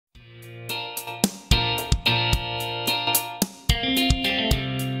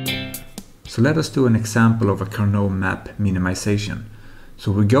So let us do an example of a Karnaugh map minimization.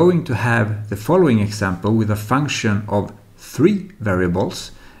 So we're going to have the following example with a function of 3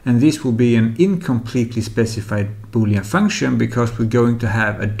 variables, and this will be an incompletely specified Boolean function because we're going to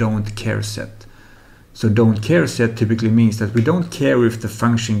have a don't care set. So don't care set typically means that we don't care if the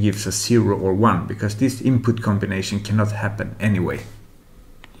function gives us 0 or 1 because this input combination cannot happen anyway.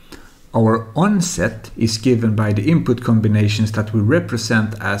 Our on set is given by the input combinations that we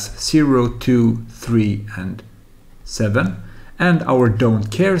represent as 0, 2, 3 and 7, and our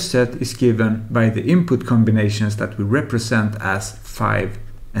don't care set is given by the input combinations that we represent as 5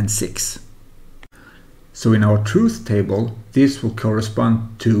 and 6. So in our truth table, this will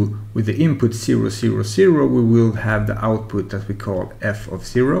correspond to, with the input 0, 0, 0, we will have the output that we call f of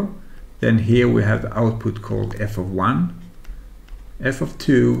 0. Then here we have the output called f of 1, f of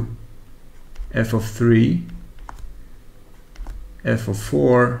 2, f of 3, f of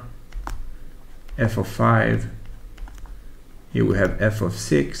 4, f of 5, here we have f of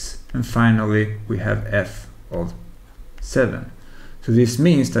 6, and finally we have f of 7. So this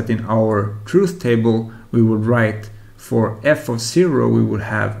means that in our truth table we would write for f of 0 we would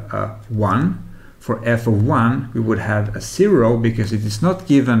have a 1, for f of 1 we would have a 0 because it is not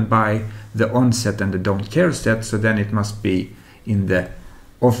given by the on set and the don't care set, so then it must be in the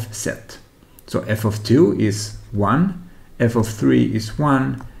off set. So f of 2 is 1, f of 3 is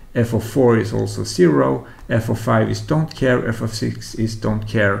 1, f of 4 is also 0, f of 5 is don't care, f of 6 is don't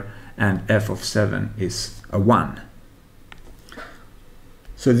care, and f of 7 is a 1.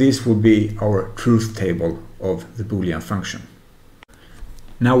 So this will be our truth table of the Boolean function.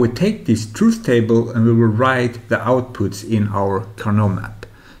 Now we take this truth table and we will write the outputs in our Karnaugh map.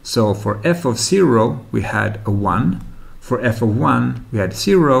 So for f of 0 we had a 1, for f of 1 we had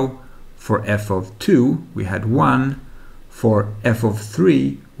 0, for f of 2 we had 1, for f of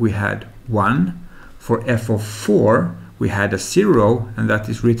 3 we had 1, for f of 4 we had a 0, and that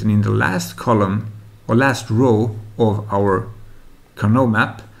is written in the last column or last row of our Karnaugh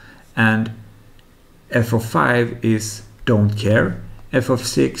map, and f of 5 is don't care, f of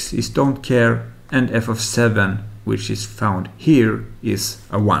 6 is don't care, and f of 7, which is found here, is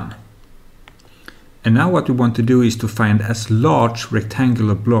a 1. And now what we want to do is to find as large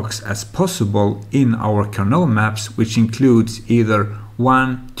rectangular blocks as possible in our Karnaugh maps, which includes either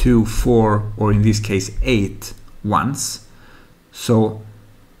 1, 2, 4, or in this case 8 ones. So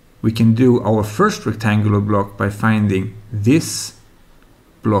we can do our first rectangular block by finding this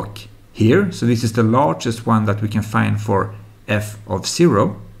block here. So this is the largest one that we can find for f of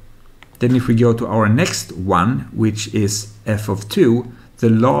 0. Then if we go to our next one, which is f of 2, the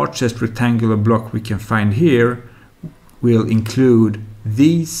largest rectangular block we can find here will include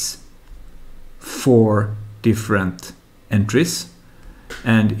these 4 different entries.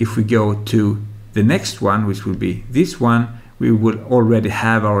 And if we go to the next one, which will be this one, we will already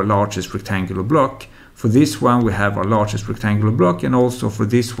have our largest rectangular block. For this one we have our largest rectangular block, and also for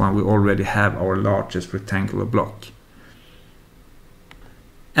this one we already have our largest rectangular block.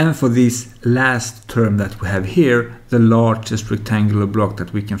 And for this last term that we have here, the largest rectangular block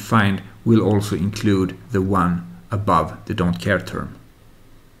that we can find will also include the one above the don't care term.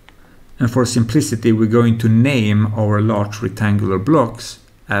 And for simplicity we're going to name our large rectangular blocks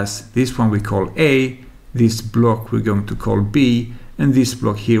as this one we call A, this block we're going to call B, and this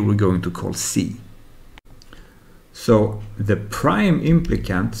block here we're going to call C. So the prime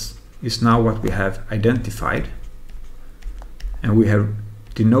implicants is now what we have identified, and we have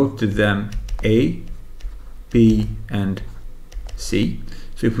denoted them A, B and C.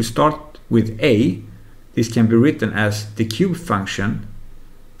 So if we start with A, this can be written as the cube function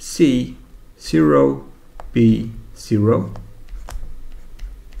C 0 B 0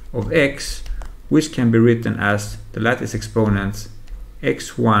 of x, which can be written as the lattice exponents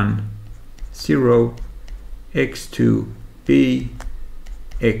x1 0, x2 b,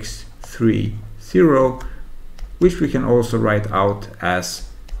 x3 0, which we can also write out as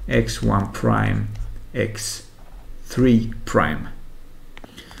x1 prime, x3 prime.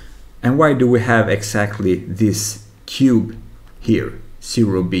 And why do we have exactly this cube here,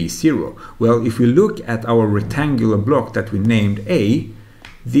 0b0? Well, if we look at our rectangular block that we named A,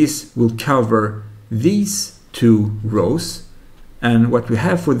 this will cover these 2 rows, and what we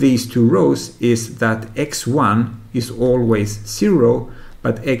have for these 2 rows is that x1 is always 0,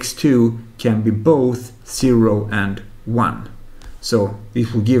 but x2 can be both 0 and 1. So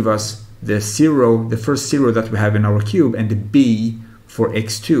this will give us the 0, the first 0 that we have in our cube, and the b for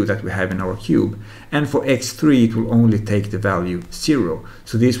x2 that we have in our cube. And for x3 it will only take the value 0.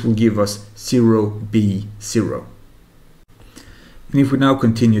 So this will give us 0b0. And if we now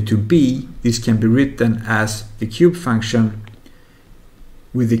continue to b, this can be written as the cube function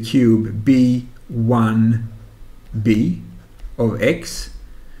with the cube b1b of x,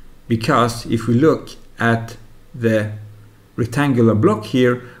 because if we look at the rectangular block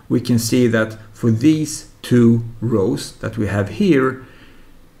here, we can see that for these two rows that we have here,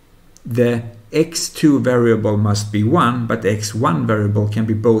 the x2 variable must be 1, but the x1 variable can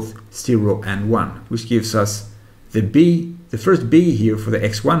be both 0 and 1, which gives us the first b here for the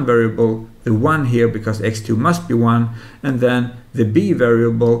x1 variable, the 1 here because x2 must be 1, and then the b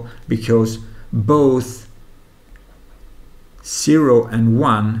variable because both 0 and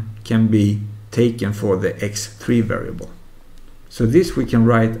 1 can be taken for the x3 variable. So this we can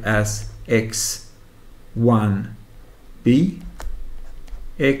write as x1b,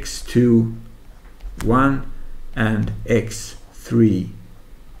 x2 1, and x3b,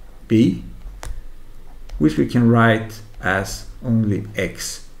 which we can write as only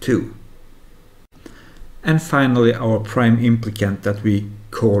x2. And finally, our prime implicant that we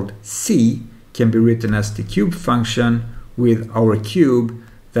called c can be written as the cube function with our cube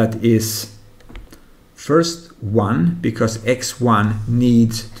that is first 1, because x1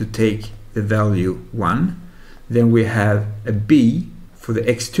 needs to take the value 1. Then we have a b for the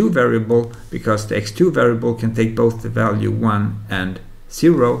x2 variable, because the x2 variable can take both the value 1 and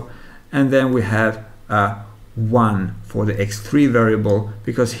 0. And then we have a 1 for the x3 variable,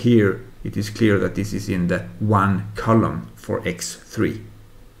 because here it is clear that this is in the 1 column for x3.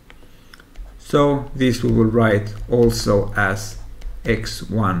 So this we will write also as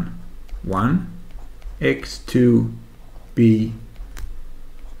x1 1, x2 b,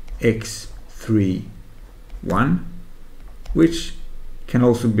 x3 1, which can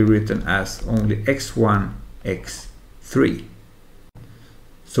also be written as only x1 x3.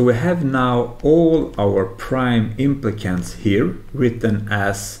 So we have now all our prime implicants here written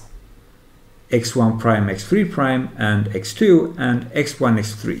as x1 prime, x3 prime, and x2, and x1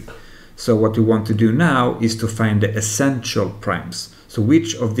 x3. So what we want to do now is to find the essential primes. So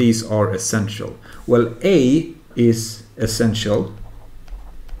which of these are essential? Well, A is essential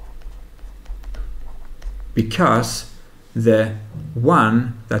because the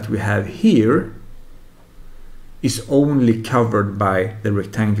one that we have here is only covered by the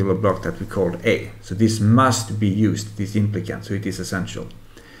rectangular block that we called A. So this must be used, this implicant, so it is essential.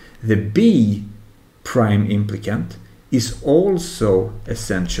 The B prime implicant is also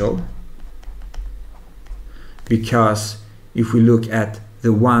essential because if we look at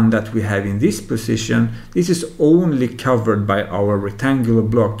the one that we have in this position, this is only covered by our rectangular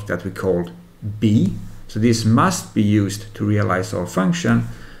block that we called B. So this must be used to realize our function.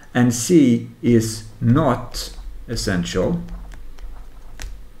 And C is not essential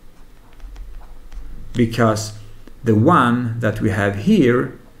because the one that we have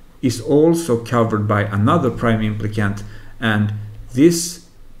here is also covered by another prime implicant, and this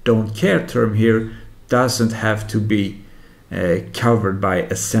don't care term here doesn't have to be covered by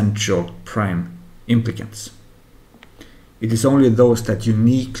essential prime implicants. It is only those that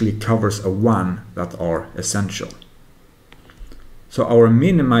uniquely covers a 1 that are essential. So our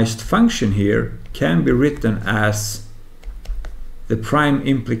minimized function here can be written as the prime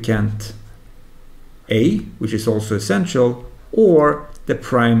implicant A, which is also essential, or the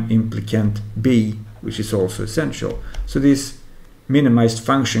prime implicant B, which is also essential. So this minimized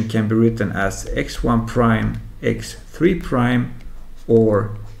function can be written as x1 prime, x3 prime,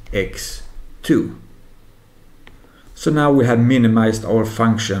 or x2. So now we have minimized our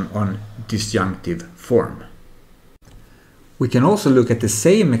function on disjunctive form. We can also look at the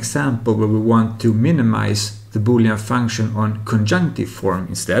same example where we want to minimize the Boolean function on conjunctive form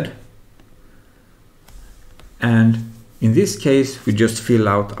instead. And in this case, we just fill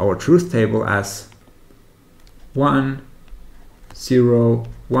out our truth table as 1, 0,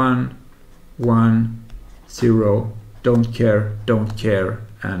 1, 1, 0, don't care,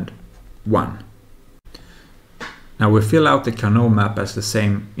 and 1. Now we fill out the Karnaugh map as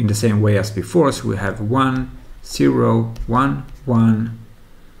in the same way as before. So we have 1, 0, 1, 1,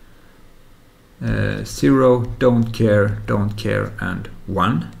 0, don't care, and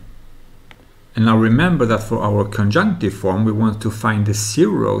 1. And now remember that for our conjunctive form, we want to find the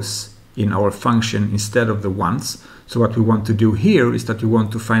zeros in our function instead of the ones. So what we want to do here is that we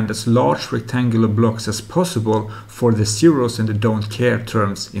want to find as large rectangular blocks as possible for the zeros and the don't care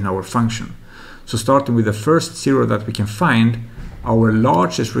terms in our function. So starting with the first 0 that we can find, our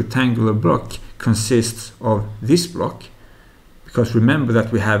largest rectangular block consists of this block, because remember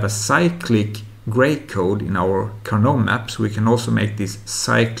that we have a cyclic gray code in our Karnaugh map, so we can also make these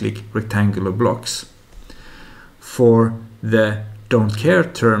cyclic rectangular blocks. For the don't care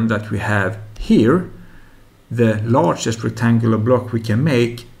term that we have here, the largest rectangular block we can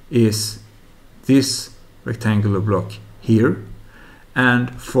make is this rectangular block here. And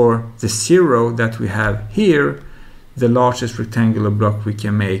for the 0 that we have here, the largest rectangular block we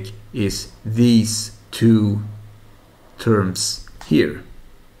can make is these two terms here.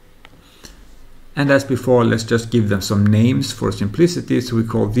 And as before, let's just give them some names for simplicity. So we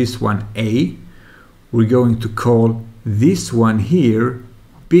call this one A. We're going to call this one here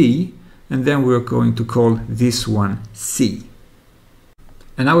B. And then we're going to call this one C.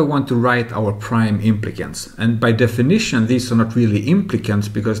 And now we want to write our prime implicants. And by definition, these are not really implicants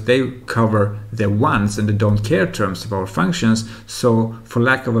because they cover the ones and the don't care terms of our functions. So for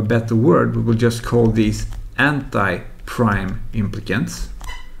lack of a better word, we will just call these anti-prime implicants.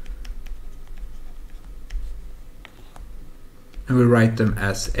 And we write them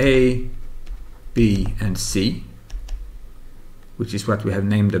as A, B, and C, which is what we have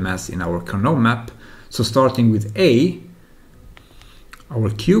named them as in our Karnaugh map. So starting with A, our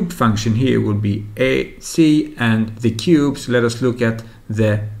cube function here will be A, C, and the cubes. Let us look at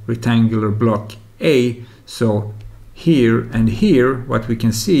the rectangular block A. So here and here, what we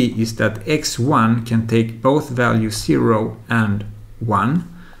can see is that x1 can take both values 0 and 1.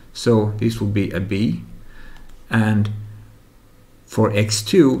 So this will be a B. And for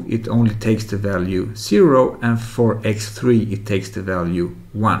x2, it only takes the value 0, and for x3, it takes the value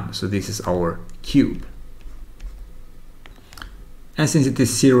 1. So this is our cube. And since it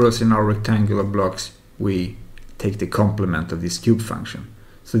is zeros in our rectangular blocks, we take the complement of this cube function.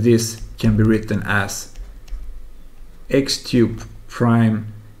 So this can be written as x3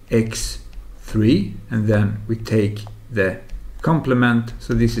 prime x3, and then we take the complement.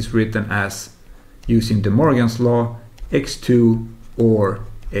 So this is written as, using De Morgan's law, x2 or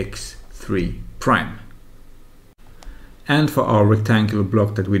x3 prime. And for our rectangular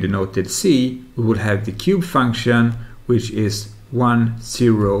block that we denoted C, we would have the cube function, which is 1,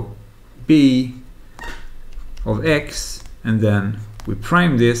 0, b of x, and then we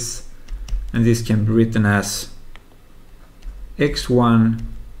prime this, and this can be written as x1,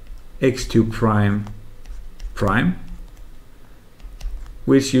 x2 prime, prime,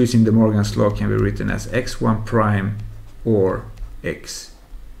 which using De Morgan's law can be written as x1 prime or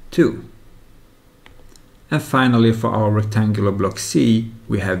x2. And finally, for our rectangular block C,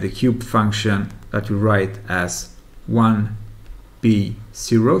 we have the cube function that we write as 1, b,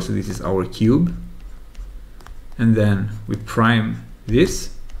 0, so this is our cube, and then we prime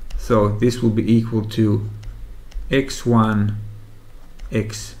this, so this will be equal to x1,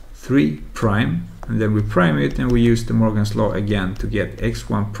 x3 prime, and then we prime it, and we use De Morgan's law again to get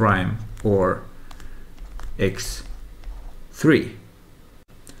x1 prime or x3.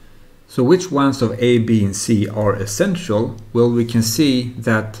 So which ones of A, B, and C are essential? Well, we can see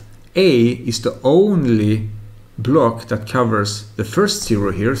that A is the only block that covers the first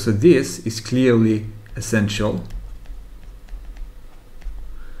 0 here, so this is clearly essential.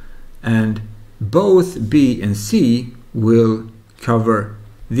 And both B and C will cover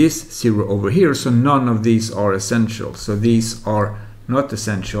this 0 over here, so none of these are essential. So these are not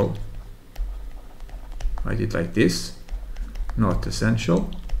essential. Write it like this, not essential.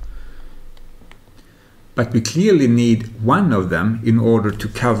 But we clearly need one of them in order to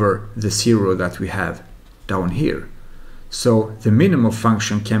cover the 0 that we have down here. So the minimum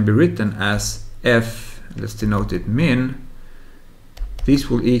function can be written as f, let's denote it min. This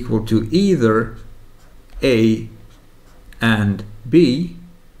will equal to either A and B,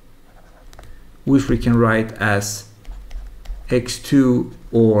 which we can write as x2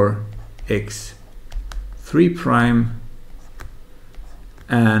 or x3 prime,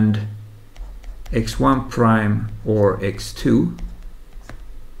 and x1 prime or x2.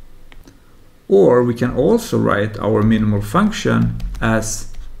 Or we can also write our minimal function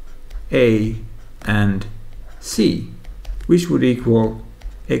as A and C, which would equal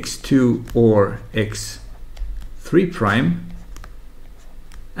x2 or x3 prime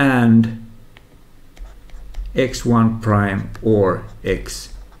and x1 prime or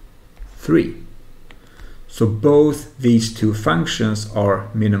x3. So both these two functions are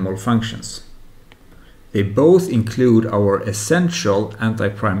minimal functions. They both include our essential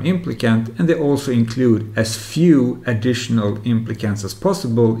anti-prime implicant, and they also include as few additional implicants as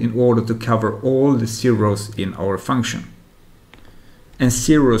possible in order to cover all the zeros in our function. And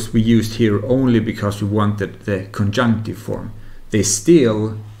zeros we used here only because we wanted the conjunctive form. They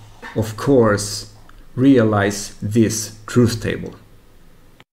still, of course, realize this truth table.